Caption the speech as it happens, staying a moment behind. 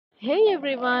Hey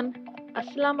everyone,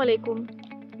 Assalamu alaikum.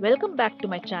 Welcome back to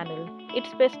my channel. It's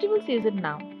festival season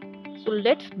now, so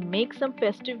let's make some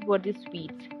festive worthy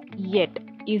sweets, yet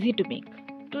easy to make.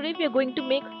 Today we are going to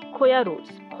make Khoya rolls.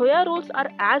 Khoya rolls are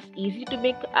as easy to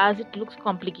make as it looks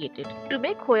complicated. To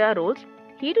make Khoya rolls,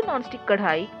 heat a non-stick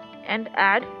kadhai and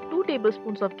add 2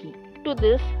 tablespoons of ghee. To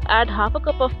this, add half a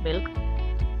cup of milk,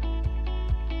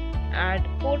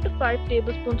 add 4 to 5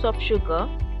 tablespoons of sugar,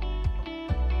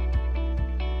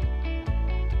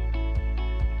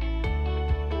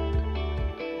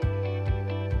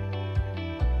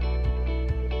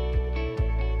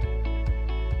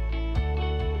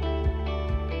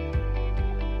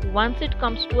 Once it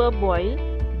comes to a boil,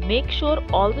 make sure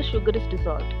all the sugar is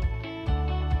dissolved.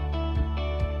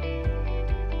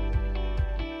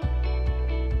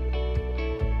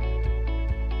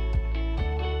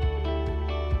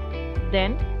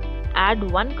 Then add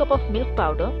 1 cup of milk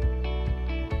powder.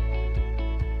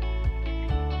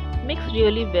 Mix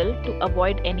really well to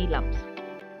avoid any lumps.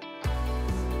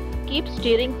 Keep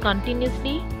stirring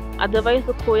continuously, otherwise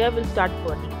the khoya will start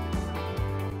burning.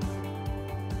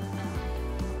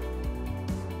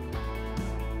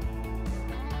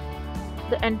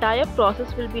 The entire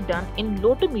process will be done in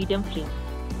low to medium flame.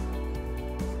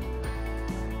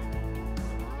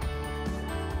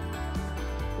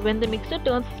 When the mixture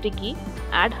turns sticky,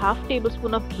 add half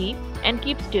tablespoon of ghee and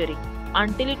keep stirring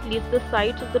until it leaves the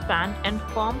sides of the pan and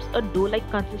forms a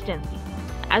dough-like consistency.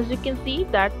 As you can see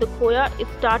that the khoya is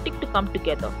starting to come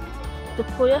together. The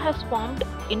khoya has formed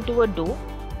into a dough,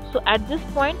 so at this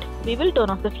point we will turn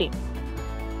off the flame.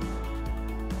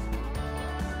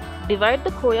 Divide the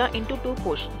khoya into 2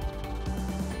 portions.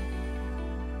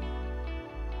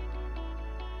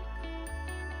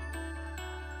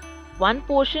 One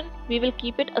portion we will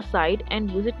keep it aside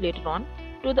and use it later on.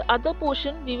 To the other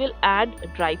portion we will add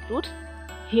dry fruits.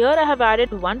 Here I have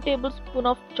added 1 tablespoon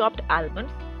of chopped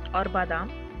almonds or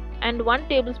badam and 1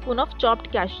 tablespoon of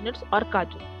chopped cashew nuts or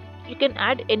kaju. You can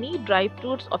add any dry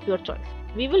fruits of your choice.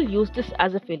 We will use this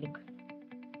as a filling.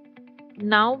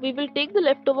 Now we will take the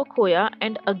leftover khoya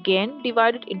and again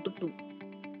divide it into 2.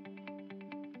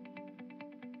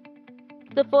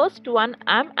 The first one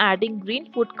I am adding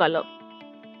green food color.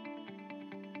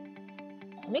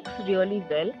 Mix really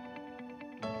well.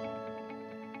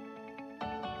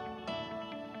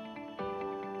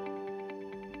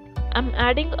 I am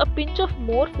adding a pinch of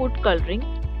more food coloring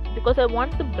because I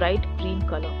want the bright green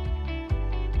color.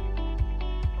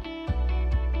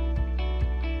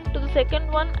 To the second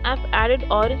one, I have added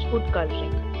orange food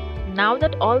coloring. Now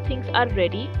that all things are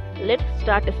ready, let's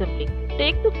start assembling.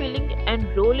 Take the filling and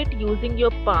roll it using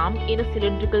your palm in a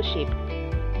cylindrical shape.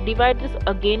 Divide this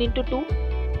again into 2.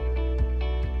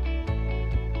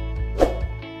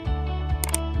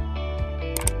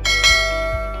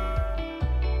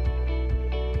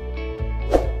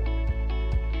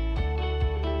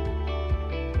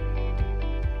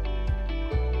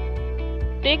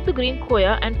 Take the green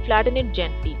khoya and flatten it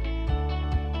gently.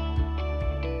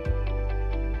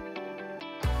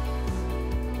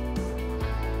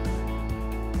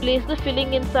 Place the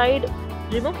filling inside,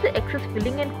 remove the excess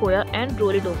filling and khoya and roll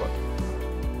it over.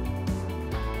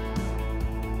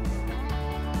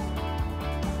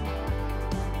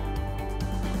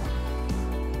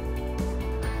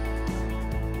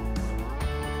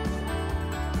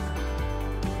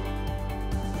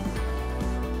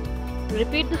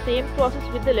 Repeat the same process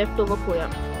with the leftover khoya.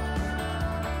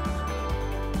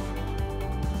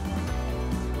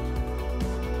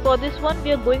 For this one,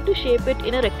 we are going to shape it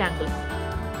in a rectangle.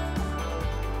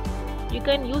 You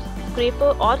can use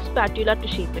scraper or spatula to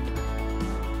shape it.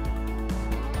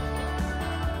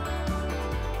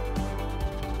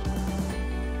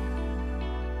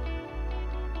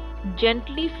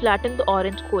 Gently flatten the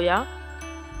orange khoya.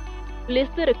 Place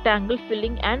the rectangle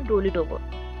filling and roll it over.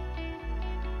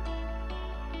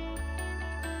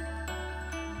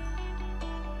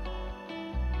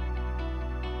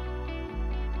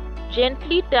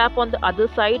 Gently tap on the other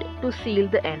side to seal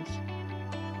the ends.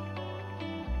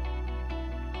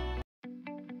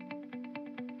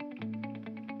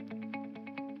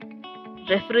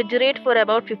 Refrigerate for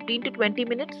about 15 to 20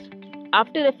 minutes.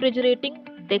 After refrigerating,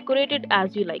 decorate it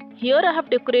as you like. Here I have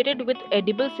decorated with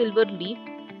edible silver leaf,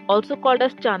 also called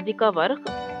as chandi ka vark.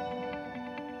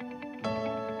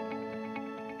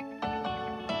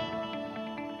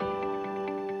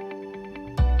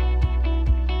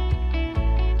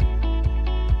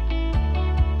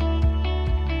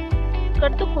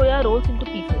 Cut the khoya rolls into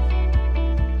pieces.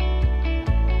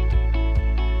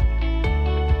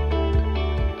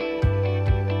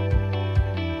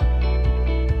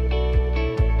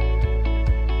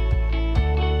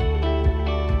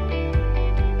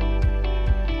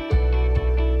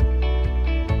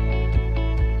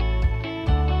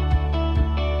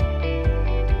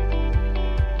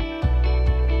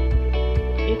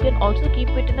 can also keep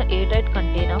it in an airtight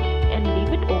container and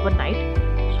leave it overnight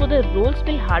so the rolls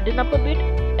will harden up a bit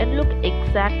and look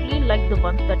exactly like the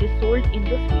ones that is sold in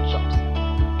the sweet shops.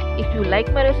 If you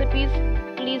like my recipes,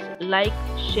 please like,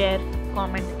 share,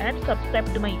 comment and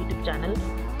subscribe to my YouTube channel.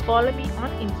 Follow me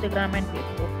on Instagram and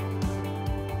Facebook.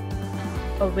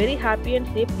 A very happy and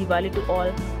safe Diwali to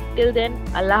all. Till then,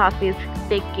 Allah Hafiz.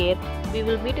 Take care. We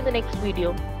will meet in the next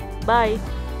video. Bye.